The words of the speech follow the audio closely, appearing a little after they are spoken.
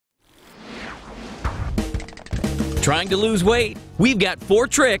Trying to lose weight? We've got 4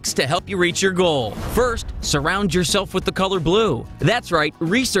 tricks to help you reach your goal. First, surround yourself with the color blue. That's right,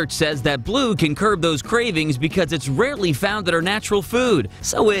 research says that blue can curb those cravings because it's rarely found in our natural food,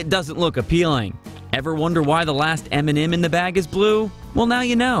 so it doesn't look appealing. Ever wonder why the last M&M in the bag is blue? Well, now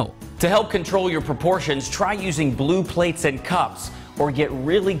you know. To help control your proportions, try using blue plates and cups, or get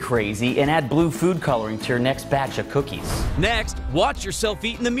really crazy and add blue food coloring to your next batch of cookies. Next, watch yourself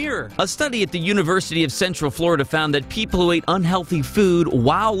eat in the mirror. A study at the University of Central Florida found that people who ate unhealthy food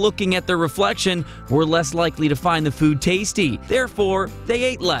while looking at their reflection were less likely to find the food tasty. Therefore, they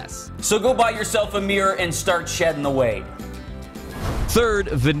ate less. So go buy yourself a mirror and start shedding the weight. Third,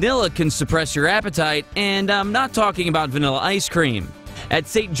 vanilla can suppress your appetite, and I'm not talking about vanilla ice cream. At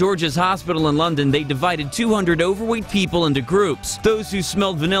St. George's Hospital in London, they divided 200 overweight people into groups. Those who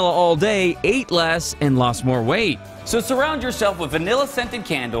smelled vanilla all day ate less and lost more weight. So surround yourself with vanilla-scented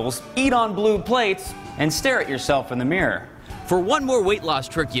candles, eat on blue plates, and stare at yourself in the mirror. For one more weight loss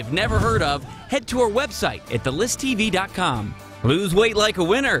trick you've never heard of, head to our website at thelisttv.com. Lose weight like a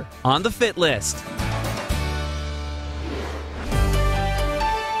winner on the Fit List.